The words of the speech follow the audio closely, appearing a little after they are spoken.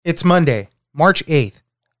It's Monday, March 8th.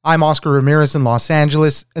 I'm Oscar Ramirez in Los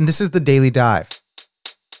Angeles, and this is the Daily Dive.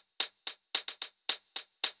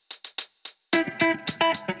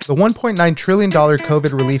 The $1.9 trillion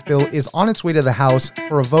COVID relief bill is on its way to the House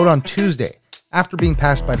for a vote on Tuesday, after being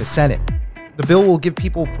passed by the Senate. The bill will give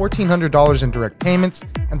people $1,400 in direct payments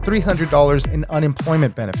and $300 in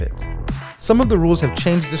unemployment benefits. Some of the rules have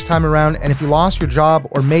changed this time around, and if you lost your job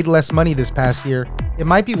or made less money this past year, it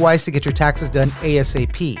might be wise to get your taxes done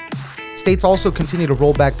ASAP. States also continue to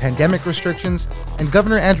roll back pandemic restrictions, and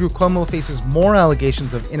Governor Andrew Cuomo faces more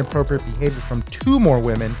allegations of inappropriate behavior from 2 more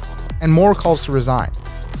women and more calls to resign.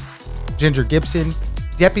 Ginger Gibson,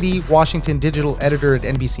 Deputy Washington Digital Editor at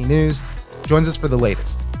NBC News, joins us for the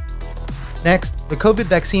latest. Next, the COVID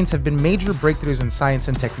vaccines have been major breakthroughs in science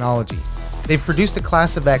and technology. They've produced a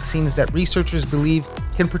class of vaccines that researchers believe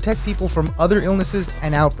can protect people from other illnesses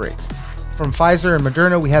and outbreaks. From Pfizer and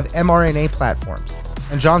Moderna, we have mRNA platforms,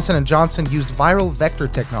 and Johnson & Johnson used viral vector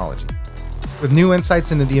technology. With new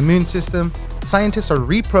insights into the immune system, scientists are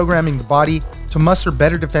reprogramming the body to muster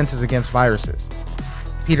better defenses against viruses.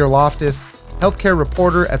 Peter Loftus, healthcare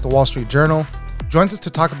reporter at The Wall Street Journal, joins us to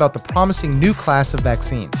talk about the promising new class of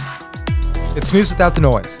vaccines. It's news without the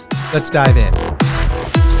noise. Let's dive in.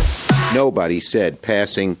 Nobody said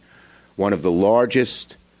passing one of the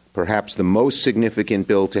largest, perhaps the most significant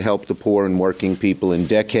bill to help the poor and working people in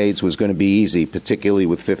decades was going to be easy, particularly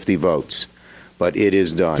with 50 votes. But it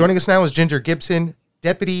is done. Joining us now is Ginger Gibson,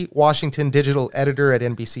 Deputy Washington Digital Editor at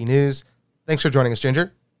NBC News. Thanks for joining us,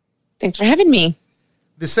 Ginger. Thanks for having me.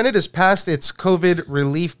 The Senate has passed its COVID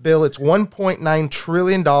relief bill. It's $1.9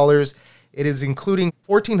 trillion. It is including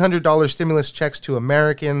 $1,400 stimulus checks to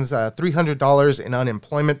Americans, $300 in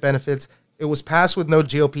unemployment benefits. It was passed with no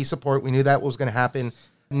GOP support. We knew that was going to happen.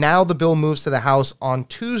 Now the bill moves to the House on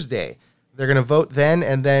Tuesday. They're going to vote then,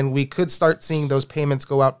 and then we could start seeing those payments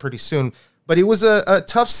go out pretty soon. But it was a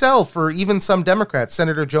tough sell for even some Democrats.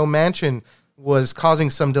 Senator Joe Manchin was causing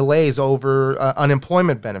some delays over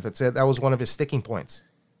unemployment benefits. That was one of his sticking points.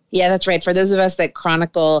 Yeah, that's right. For those of us that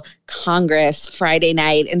chronicle Congress, Friday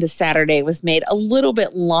night into Saturday was made a little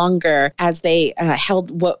bit longer as they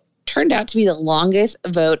held what turned out to be the longest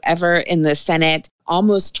vote ever in the Senate,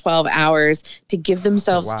 almost 12 hours, to give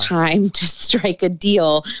themselves time to strike a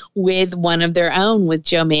deal with one of their own, with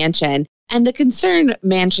Joe Manchin. And the concern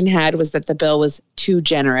Manchin had was that the bill was too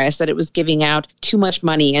generous, that it was giving out too much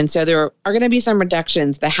money. And so there are going to be some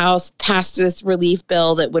reductions. The House passed this relief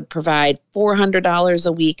bill that would provide $400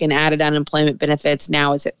 a week in added unemployment benefits.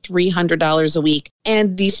 Now it's at $300 a week.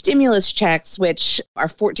 And these stimulus checks, which are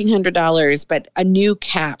 $1,400, but a new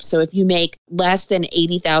cap. So if you make less than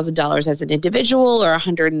 $80,000 as an individual or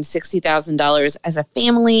 $160,000 as a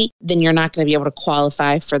family, then you're not going to be able to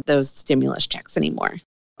qualify for those stimulus checks anymore.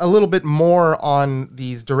 A little bit more on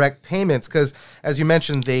these direct payments, because as you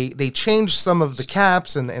mentioned, they changed some of the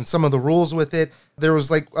caps and some of the rules with it. There was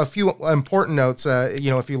like a few important notes.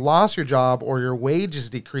 If you lost your job or your wages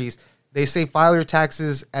decreased, they say file your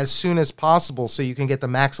taxes as soon as possible so you can get the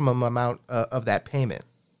maximum amount of that payment.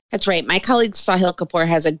 That's right. My colleague Sahil Kapoor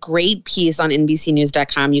has a great piece on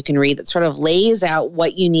NBCnews.com you can read that sort of lays out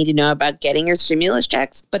what you need to know about getting your stimulus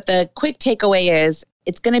checks. But the quick takeaway is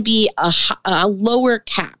it's going to be a lower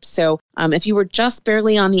cap. So if you were just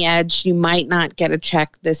barely on the edge, you might not get a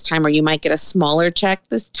check this time, or you might get a smaller check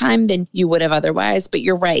this time than you would have otherwise. But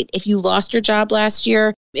you're right. If you lost your job last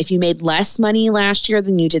year, if you made less money last year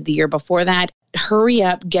than you did the year before that, hurry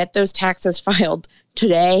up, get those taxes filed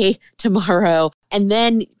today, tomorrow, and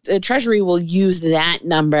then the Treasury will use that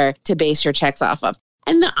number to base your checks off of.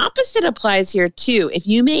 And the opposite applies here, too. If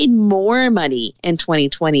you made more money in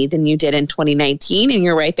 2020 than you did in 2019, and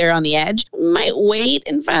you're right there on the edge, you might wait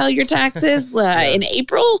and file your taxes in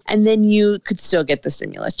April, and then you could still get the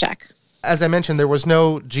stimulus check. As I mentioned, there was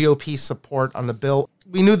no GOP support on the bill.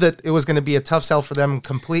 We knew that it was going to be a tough sell for them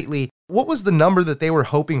completely. What was the number that they were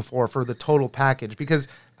hoping for the total package? Because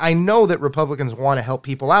I know that Republicans want to help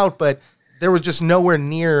people out, but there was just nowhere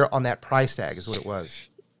near on that price tag is what it was.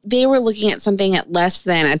 They were looking at something at less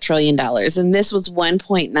than $1 trillion, and this was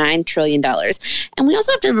 $1.9 trillion. And we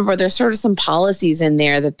also have to remember there's sort of some policies in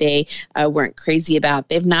there that they weren't crazy about.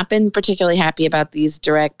 They've not been particularly happy about these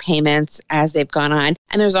direct payments as they've gone on.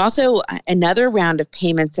 And there's also another round of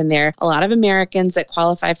payments in there. A lot of Americans that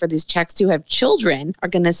qualify for these checks who have children are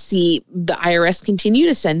going to see the IRS continue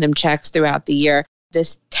to send them checks throughout the year.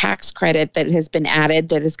 This tax credit that has been added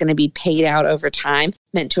that is going to be paid out over time,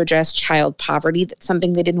 meant to address child poverty. That's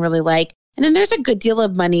something they didn't really like. And then there's a good deal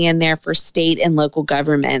of money in there for state and local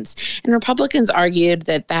governments. And Republicans argued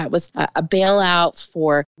that that was a bailout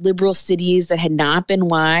for liberal cities that had not been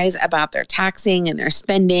wise about their taxing and their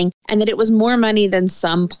spending, and that it was more money than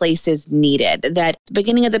some places needed. That at the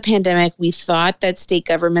beginning of the pandemic, we thought that state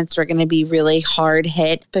governments were going to be really hard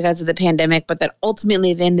hit because of the pandemic, but that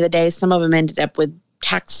ultimately at the end of the day, some of them ended up with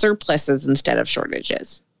tax surpluses instead of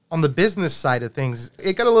shortages. On the business side of things,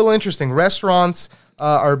 it got a little interesting. Restaurants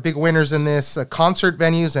are big winners in this. Concert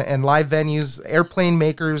venues and live venues, airplane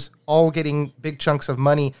makers, all getting big chunks of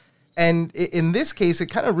money. And in this case, it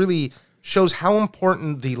kind of really shows how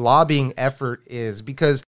important the lobbying effort is,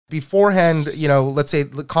 because beforehand, let's say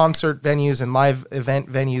the concert venues and live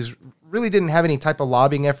event venues really didn't have any type of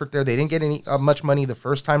lobbying effort there. They didn't get any much money the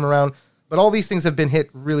first time around, but all these things have been hit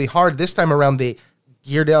really hard. This time around, they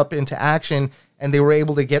geared up into action, and they were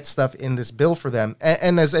able to get stuff in this bill for them.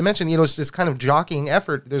 And as I mentioned, it's this kind of jockeying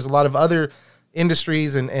effort. There's a lot of other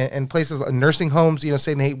industries and places, nursing homes,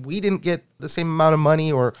 saying, hey, we didn't get the same amount of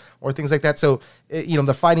money or things like that. So,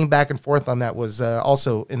 the fighting back and forth on that was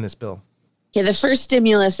also in this bill. Yeah, the first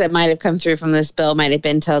stimulus that might have come through from this bill might have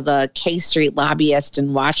been to the K Street lobbyists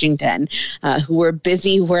in Washington, who were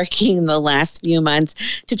busy working the last few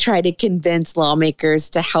months to try to convince lawmakers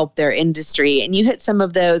to help their industry. And you hit some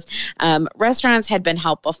of those. Restaurants had been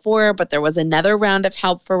helped before, but there was another round of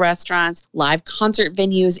help for restaurants, live concert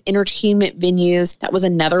venues, entertainment venues. That was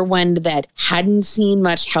another one that hadn't seen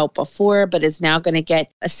much help before, but is now going to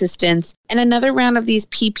get assistance. And another round of these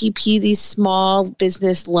PPP, these small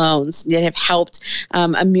business loans that have helped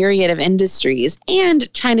a myriad of industries,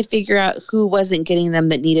 and trying to figure out who wasn't getting them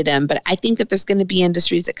that needed them. But I think that there's going to be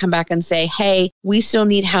industries that come back and say, hey, we still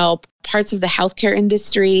need help. Parts of the healthcare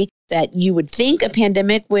industry that you would think a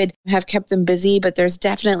pandemic would have kept them busy, but there's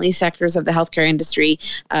definitely sectors of the healthcare industry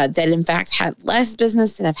that in fact had less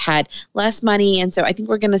business and have had less money. And so I think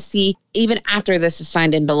we're going to see, even after this is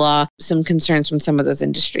signed into law, some concerns from some of those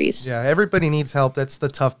industries. Yeah, everybody needs help. That's the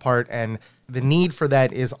tough part. And the need for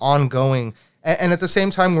that is ongoing. And at the same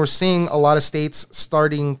time, we're seeing a lot of states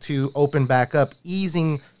starting to open back up,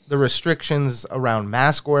 easing the restrictions around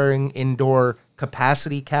mask wearing, indoor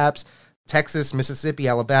capacity caps. Texas, Mississippi,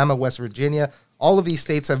 Alabama, West Virginia, all of these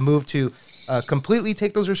states have moved to completely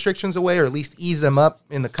take those restrictions away, or at least ease them up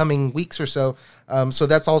in the coming weeks or so. So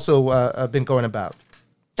that's also been going about.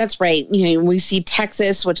 That's right. We see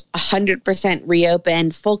Texas, which 100%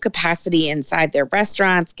 reopened, full capacity inside their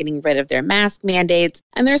restaurants, getting rid of their mask mandates.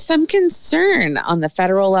 And there's some concern on the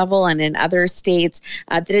federal level and in other states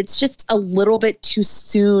that it's just a little bit too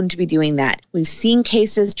soon to be doing that. We've seen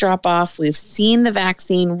cases drop off. We've seen the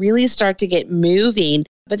vaccine really start to get moving,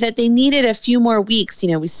 but that they needed a few more weeks.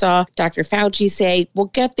 We saw Dr. Fauci say, we'll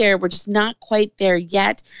get there. We're just not quite there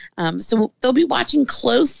yet. So they'll be watching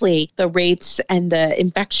closely the rates and the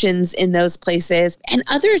infections in those places, and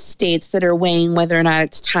other states that are weighing whether or not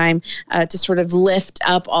it's time to sort of lift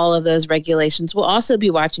up all of those regulations. We'll also be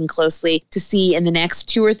watching closely to see in the next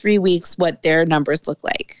 2 or 3 weeks what their numbers look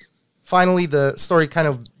like. Finally, the story kind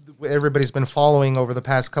of everybody's been following over the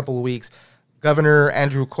past couple of weeks. Governor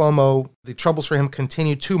Andrew Cuomo, the troubles for him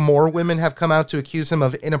continue. 2 more women have come out to accuse him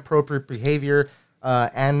of inappropriate behavior,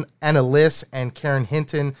 Anna Liss and Karen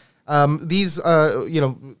Hinton. These,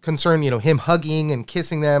 concern, him hugging and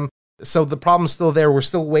kissing them. So the problem's still there. We're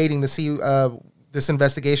still waiting to see this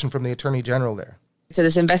investigation from the Attorney General there. So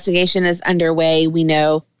this investigation is underway. We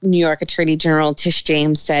know New York Attorney General Tish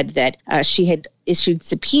James said that she had issued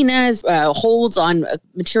subpoenas, holds on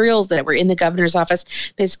materials that were in the governor's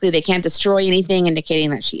office. Basically, they can't destroy anything, indicating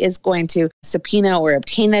that she is going to subpoena or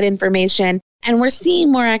obtain that information. And we're seeing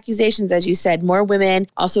more accusations, as you said, more women.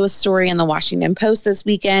 Also a story in the Washington Post this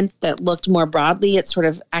weekend that looked more broadly at sort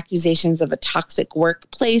of accusations of a toxic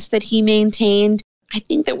workplace that he maintained. I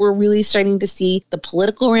think that we're really starting to see the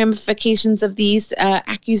political ramifications of these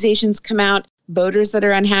accusations come out. Voters that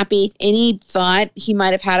are unhappy, any thought he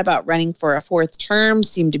might have had about running for a 4th term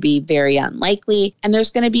seemed to be very unlikely. And there's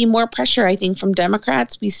going to be more pressure, I think, from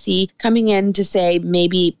Democrats we see coming in to say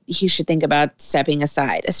maybe he should think about stepping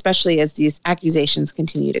aside, especially as these accusations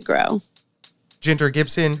continue to grow. Ginger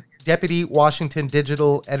Gibson, Deputy Washington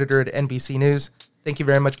Digital Editor at NBC News. Thank you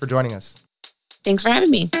very much for joining us. Thanks for having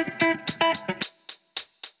me.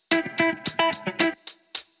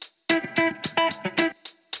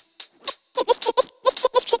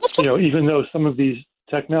 Even though some of these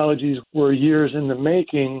technologies were years in the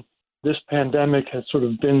making, this pandemic has sort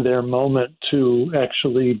of been their moment to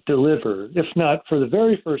actually deliver, if not for the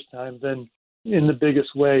very first time, then in the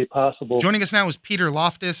biggest way possible. Joining us now is Peter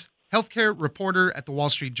Loftus, healthcare reporter at the Wall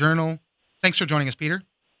Street Journal. Thanks for joining us, Peter.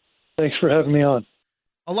 Thanks for having me on.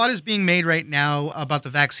 A lot is being made right now about the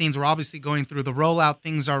vaccines. We're obviously going through the rollout.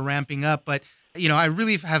 Things are ramping up. But, I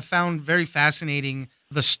really have found very fascinating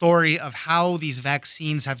the story of how these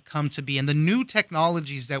vaccines have come to be and the new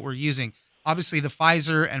technologies that we're using. Obviously, the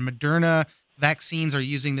Pfizer and Moderna vaccines are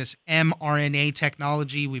using this mRNA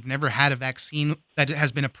technology. We've never had a vaccine that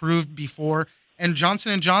has been approved before. And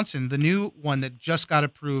Johnson & Johnson, the new one that just got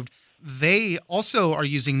approved, they also are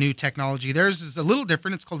using new technology. Theirs is a little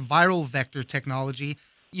different. It's called viral vector technology.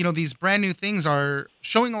 These brand new things are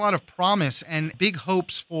showing a lot of promise and big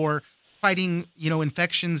hopes for fighting,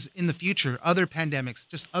 infections in the future, other pandemics,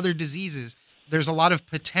 just other diseases. There's a lot of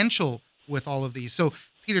potential with all of these. So,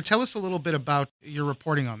 Peter, tell us a little bit about your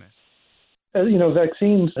reporting on this.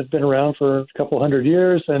 Vaccines have been around for a couple hundred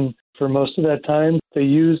years, and for most of that time, they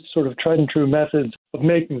used sort of tried and true methods of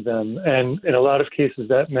making them. And in a lot of cases,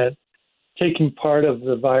 that meant taking part of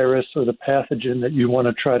the virus or the pathogen that you want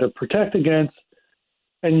to try to protect against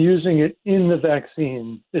and using it in the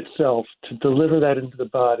vaccine itself to deliver that into the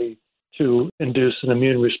body to induce an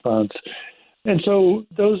immune response. And so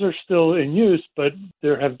those are still in use, but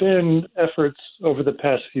there have been efforts over the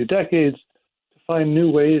past few decades to find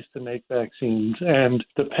new ways to make vaccines. And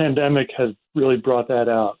the pandemic has really brought that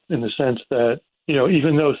out in the sense that,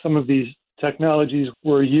 even though some of these technologies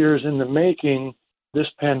were years in the making, this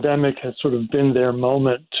pandemic has sort of been their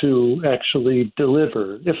moment to actually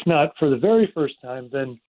deliver, if not for the very first time,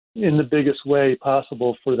 then in the biggest way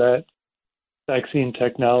possible for that vaccine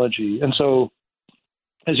technology. And so,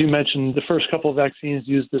 as you mentioned, the first couple of vaccines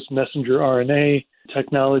use this messenger RNA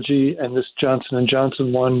technology, and this Johnson &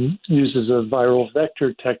 Johnson one uses a viral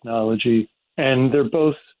vector technology. And they're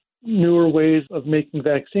both newer ways of making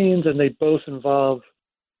vaccines, and they both involve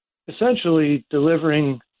essentially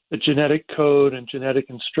delivering a genetic code and genetic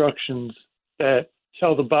instructions that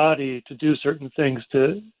tell the body to do certain things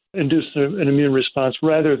to induce an immune response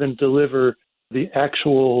rather than deliver the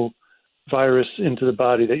actual virus into the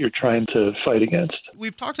body that you're trying to fight against.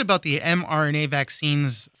 We've talked about the mRNA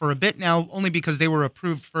vaccines for a bit now, only because they were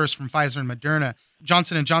approved first from Pfizer and Moderna.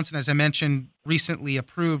 Johnson & Johnson, as I mentioned, recently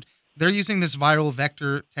approved. They're using this viral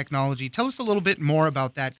vector technology. Tell us a little bit more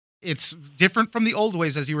about that. It's different from the old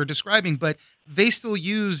ways, as you were describing, but they still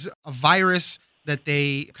use a virus that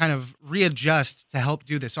they kind of readjust to help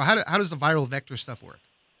do this. So how does the viral vector stuff work?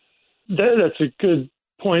 That's a good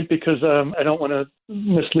point, because I don't want to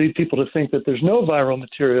mislead people to think that there's no viral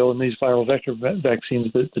material in these viral vector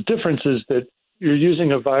vaccines. The difference is that you're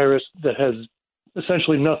using a virus that has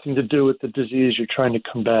essentially nothing to do with the disease you're trying to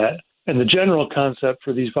combat. And the general concept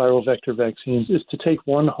for these viral vector vaccines is to take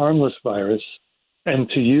one harmless virus and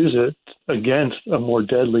to use it against a more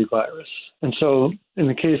deadly virus. And so in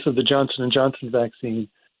the case of the Johnson & Johnson vaccine,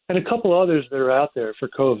 and a couple others that are out there for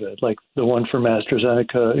COVID, like the one from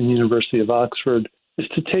AstraZeneca and University of Oxford, is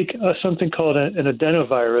to take something called an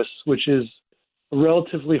adenovirus, which is a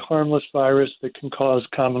relatively harmless virus that can cause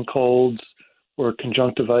common colds or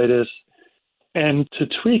conjunctivitis, and to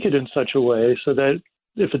tweak it in such a way so that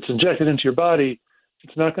if it's injected into your body,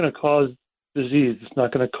 it's not going to cause disease. It's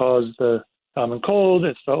not going to cause the common cold.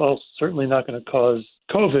 It's certainly not going to cause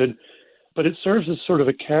COVID, but it serves as sort of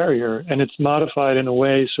a carrier, and it's modified in a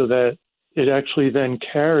way so that it actually then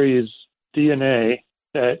carries DNA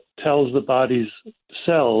that tells the body's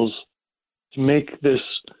cells to make this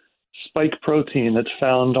spike protein that's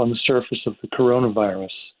found on the surface of the coronavirus.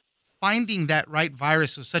 Finding that right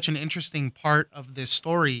virus was such an interesting part of this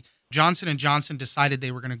story. Johnson & Johnson decided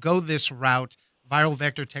they were going to go this route, viral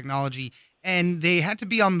vector technology, and they had to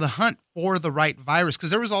be on the hunt for the right virus, because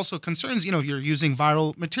there was also concerns, you're using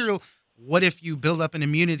viral material. What if you build up an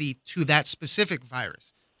immunity to that specific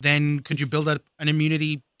virus? Then could you build up an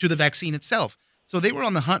immunity to the vaccine itself? So they were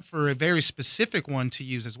on the hunt for a very specific one to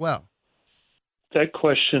use as well. That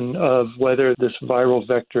question of whether this viral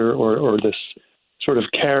vector or this sort of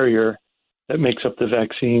carrier that makes up the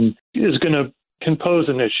vaccine can pose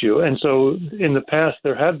an issue. And so in the past,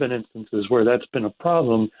 there have been instances where that's been a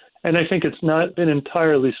problem. And I think it's not been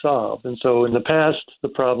entirely solved. And so in the past, the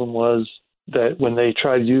problem was that when they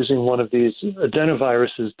tried using one of these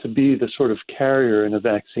adenoviruses to be the sort of carrier in a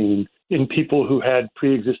vaccine in people who had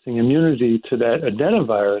pre-existing immunity to that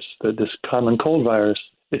adenovirus, this common cold virus,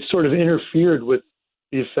 it sort of interfered with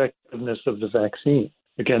the effectiveness of the vaccine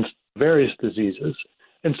against various diseases.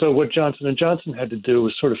 And so what Johnson & Johnson had to do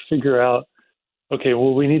was sort of figure out, okay,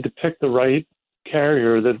 well, we need to pick the right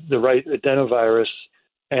carrier, the right adenovirus,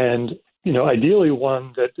 and, ideally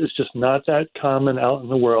one that is just not that common out in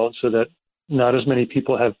the world so that not as many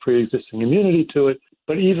people have pre-existing immunity to it.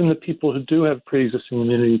 But even the people who do have pre-existing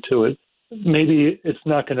immunity to it, maybe it's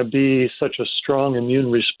not going to be such a strong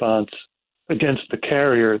immune response against the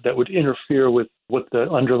carrier that would interfere with what the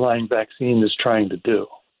underlying vaccine is trying to do.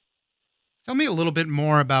 Tell me a little bit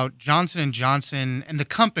more about Johnson & Johnson and the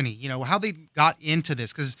company, how they got into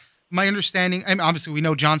this. Because my understanding, and obviously we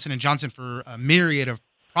know Johnson & Johnson for a myriad of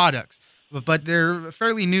products, but they're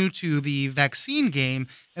fairly new to the vaccine game,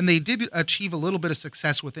 and they did achieve a little bit of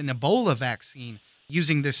success with an Ebola vaccine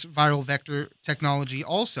using this viral vector technology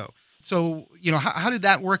also. So, how did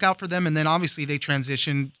that work out for them? And then obviously they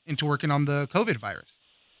transitioned into working on the COVID virus.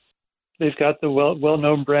 They've got the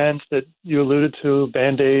well-known brands that you alluded to,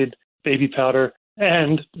 Band-Aid, baby powder,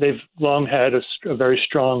 and they've long had a very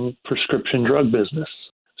strong prescription drug business.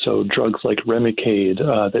 So drugs like Remicade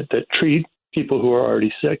that treat people who are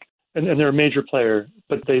already sick. And they're a major player,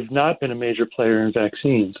 but they've not been a major player in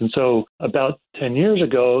vaccines. And so about 10 years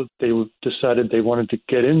ago, they decided they wanted to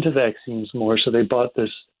get into vaccines more. So they bought this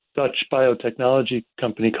Dutch biotechnology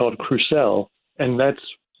company called Crucell. And that's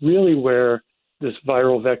really where this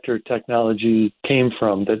viral vector technology came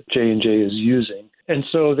from that J&J is using. And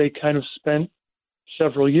so they kind of spent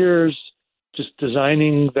several years just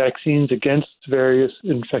designing vaccines against various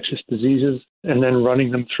infectious diseases and then running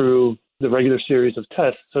them through the regular series of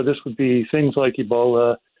tests. So this would be things like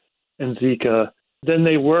Ebola and Zika. Then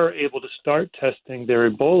they were able to start testing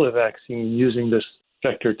their Ebola vaccine using this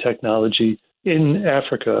vector technology in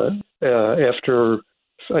Africa after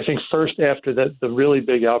the really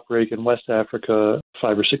big outbreak in West Africa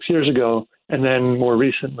 5 or 6 years ago, and then more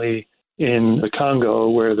recently in the Congo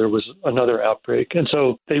where there was another outbreak. And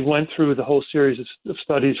so they went through the whole series of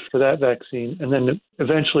studies for that vaccine and then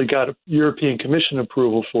eventually got a European Commission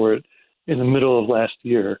approval for it in the middle of last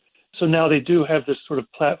year. So now they do have this sort of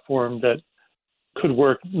platform that could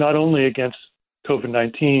work not only against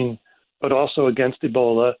COVID-19, but also against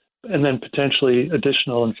Ebola and then potentially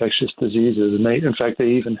additional infectious diseases. And they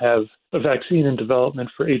even have a vaccine in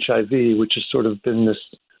development for HIV, which has sort of been this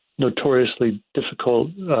notoriously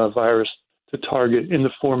difficult virus to target in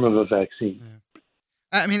the form of a vaccine. Yeah.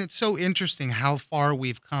 I mean, it's so interesting how far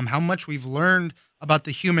we've come, how much we've learned about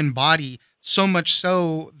the human body, so much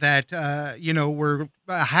so that, we're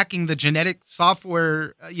hacking the genetic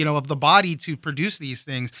software, of the body to produce these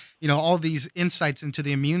things. All these insights into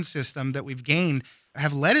the immune system that we've gained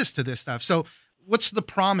have led us to this stuff. So what's the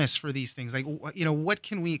promise for these things? Like, what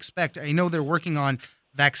can we expect? I know they're working on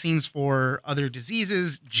vaccines for other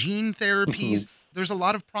diseases, gene therapies. Mm-hmm. There's a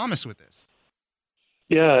lot of promise with this.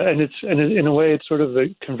 Yeah, and in a way, it's sort of a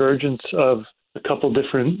convergence of a couple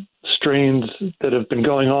different strains that have been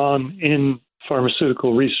going on in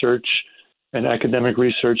pharmaceutical research and academic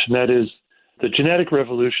research, and that is the genetic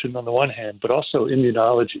revolution on the one hand, but also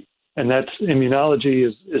immunology. And that's immunology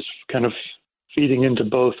is kind of feeding into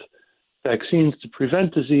both vaccines to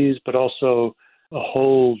prevent disease, but also a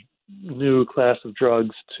whole new class of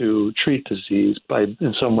drugs to treat disease by,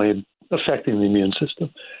 in some way, affecting the immune system.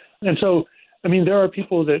 And so, there are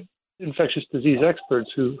people infectious disease experts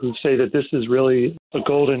who say that this is really a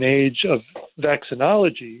golden age of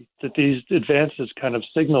vaccinology, that these advances kind of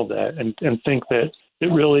signal that and think that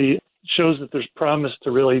it really shows that there's promise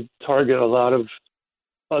to really target a lot of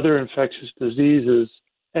other infectious diseases.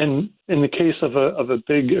 And in the case of a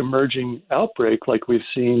big emerging outbreak like we've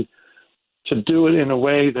seen, to do it in a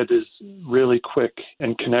way that is really quick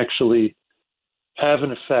and can actually have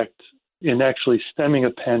an effect in actually stemming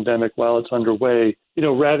a pandemic while it's underway,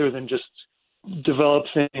 rather than just develop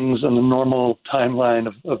things on the normal timeline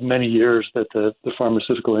of many years that the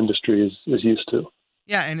pharmaceutical industry is used to.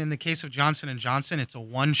 Yeah, and in the case of Johnson & Johnson, it's a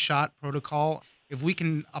one-shot protocol. If we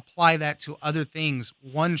can apply that to other things,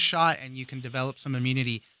 one shot, and you can develop some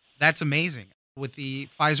immunity, that's amazing. With the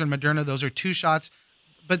Pfizer and Moderna, those are 2 shots.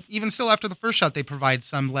 But even still, after the first shot, they provide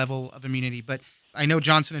some level of immunity. But I know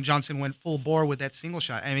Johnson & Johnson went full bore with that single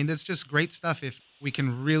shot. That's just great stuff if we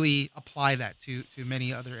can really apply that to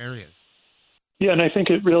many other areas. Yeah, and I think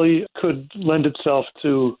it really could lend itself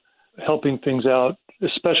to helping things out,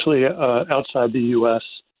 especially outside the U.S.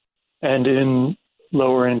 and in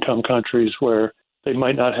lower income countries where they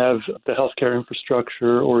might not have the healthcare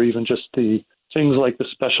infrastructure or even just the things like the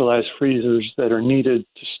specialized freezers that are needed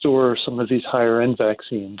to store some of these higher end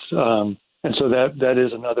vaccines. And so that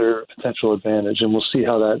is another potential advantage, and we'll see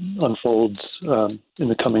how that unfolds in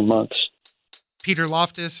the coming months. Peter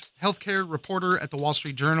Loftus, healthcare reporter at the Wall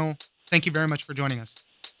Street Journal. Thank you very much for joining us.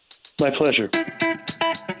 My pleasure.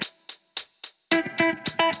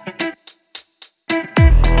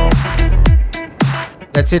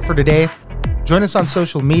 That's it for today. Join us on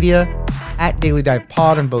social media at Daily Dive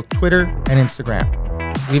Pod on both Twitter and Instagram.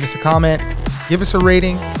 Leave us a comment, give us a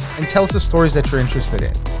rating, and tell us the stories that you're interested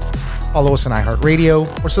in. Follow us on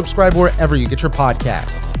iHeartRadio or subscribe wherever you get your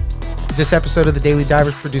podcast. This episode of The Daily Dive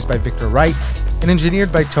is produced by Victor Wright and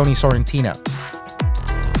engineered by Tony Sorrentino.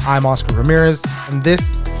 I'm Oscar Ramirez, and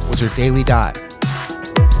this was your Daily Dive.